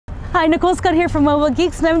Hi, Nicole Scott here from Mobile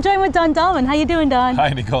Geeks, and I'm joined with Don Dahlman. How you doing, Don? Hi,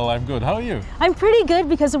 Nicole. I'm good. How are you? I'm pretty good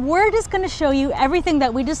because we're just going to show you everything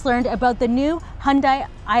that we just learned about the new Hyundai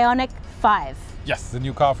Ioniq 5. Yes, the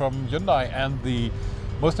new car from Hyundai, and the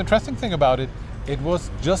most interesting thing about it, it was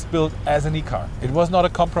just built as an e-car. It was not a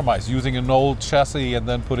compromise using an old chassis and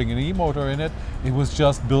then putting an e-motor in it. It was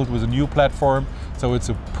just built with a new platform, so it's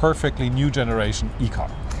a perfectly new generation e-car.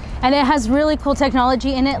 And it has really cool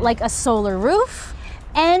technology in it, like a solar roof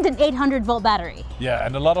and an 800-volt battery. Yeah,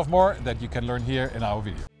 and a lot of more that you can learn here in our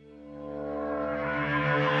video.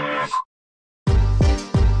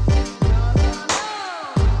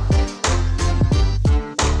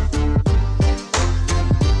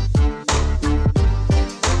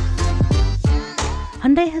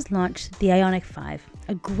 Hyundai has launched the Ioniq 5,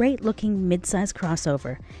 a great-looking mid-size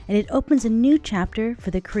crossover, and it opens a new chapter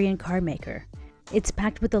for the Korean car maker. It's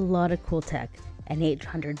packed with a lot of cool tech. An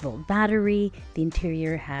 800-volt battery, the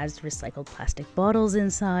interior has recycled plastic bottles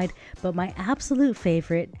inside, but my absolute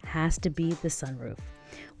favorite has to be the sunroof.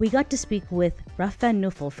 We got to speak with Raf Van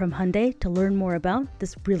Nuffel from Hyundai to learn more about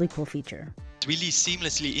this really cool feature. It's really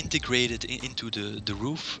seamlessly integrated into the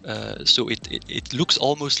roof, so it looks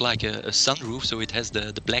almost like a sunroof, so it has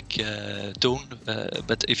the black tone,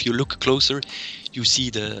 but if you look closer, you see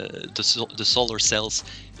the solar cells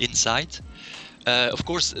inside. Of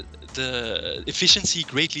course, the efficiency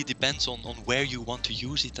greatly depends on where you want to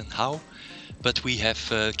use it and how, but we have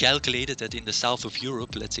calculated that in the south of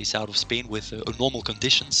Europe, let's say south of Spain, with normal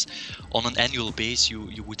conditions, on an annual base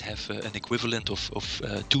you would have an equivalent of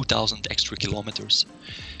 2,000 extra kilometers,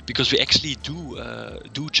 because we actually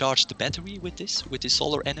do charge the battery with this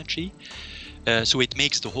solar energy, so it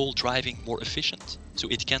makes the whole driving more efficient, so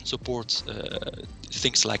it can support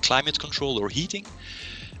things like climate control or heating.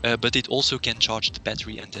 But it also can charge the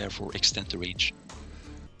battery and therefore extend the range.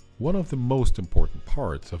 One of the most important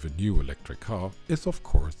parts of a new electric car is, of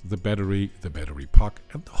course, the battery pack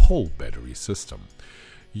and the whole battery system.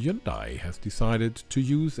 Hyundai has decided to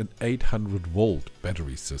use an 800-volt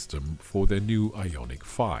battery system for their new Ioniq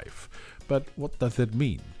 5. But what does that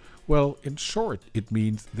mean? Well, in short, it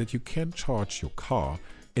means that you can charge your car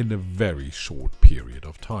in a very short period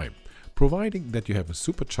of time. Providing that you have a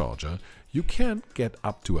supercharger, you can get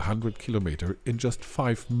up to 100 km in just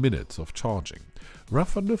 5 minutes of charging.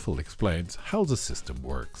 Raf Van Nuffel explains how the system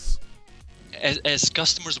works. As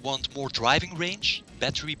customers want more driving range,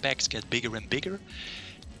 battery packs get bigger and bigger,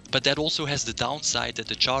 but that also has the downside that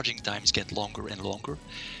the charging times get longer and longer.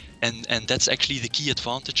 And that's actually the key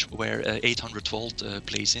advantage where 800 volt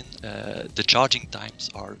plays in. The charging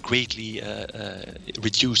times are greatly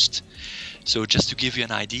reduced. So just to give you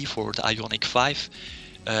an idea, for the Ioniq 5,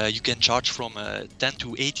 you can charge from 10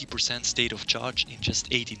 to 80% state of charge in just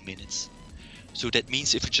 18 minutes. So that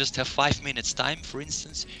means if you just have 5 minutes time, for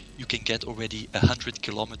instance, you can get already 100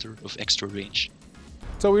 km of extra range.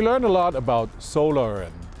 So we learned a lot about solar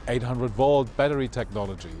and 800-volt battery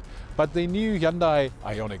technology. But the new Hyundai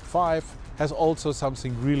Ioniq 5 has also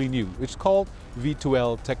something really new. It's called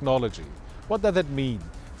V2l Technology. What does that mean?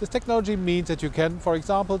 This technology means that you can, for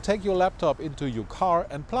example, take your laptop into your car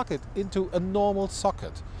and plug it into a normal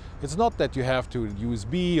socket. It's not that you have to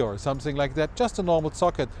USB or something like that, just a normal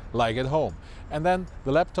socket like at home. And then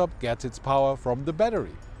the laptop gets its power from the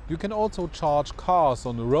battery. You can also charge cars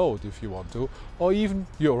on the road if you want to, or even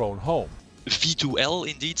your own home. V2l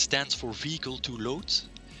indeed stands for vehicle to load.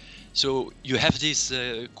 So you have this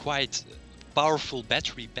quite powerful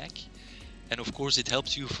battery pack, and of course it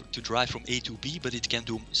helps you to drive from A to B, but it can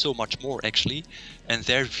do so much more actually. And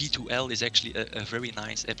there V2l is actually a very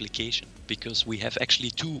nice application, because we have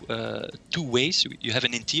actually two ways. You have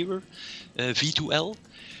an interior V2l,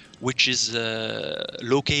 which is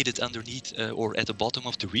located underneath or at the bottom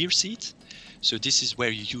of the rear seat. So this is where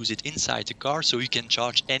you use it inside the car, so you can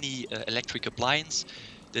charge any electric appliance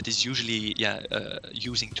that is usually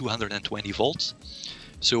using 220 volts.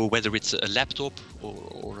 So whether it's a laptop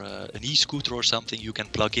or an e-scooter or something, you can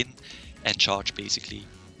plug in and charge basically.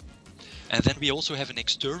 And then we also have an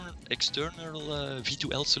external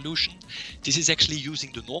V2l solution. This is actually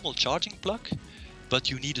using the normal charging plug, but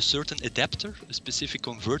you need a certain adapter, a specific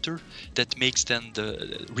converter that makes then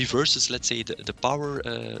reverses, let's say, the power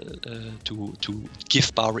to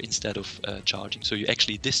give power instead of charging. So you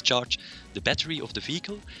actually discharge the battery of the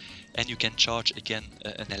vehicle, and you can charge again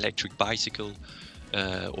an electric bicycle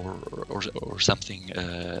or something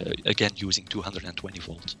again using 220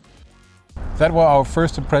 volts. That were our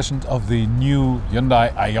first impressions of the new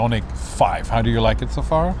Hyundai Ioniq 5. How do you like it so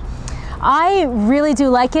far? I really do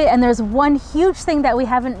like it, and there's one huge thing that we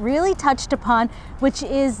haven't really touched upon, which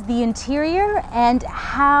is the interior and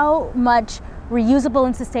how much reusable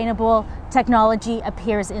and sustainable technology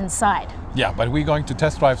appears inside. Yeah, but we're going to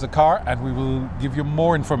test drive the car and we will give you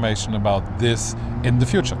more information about this in the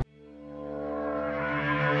future.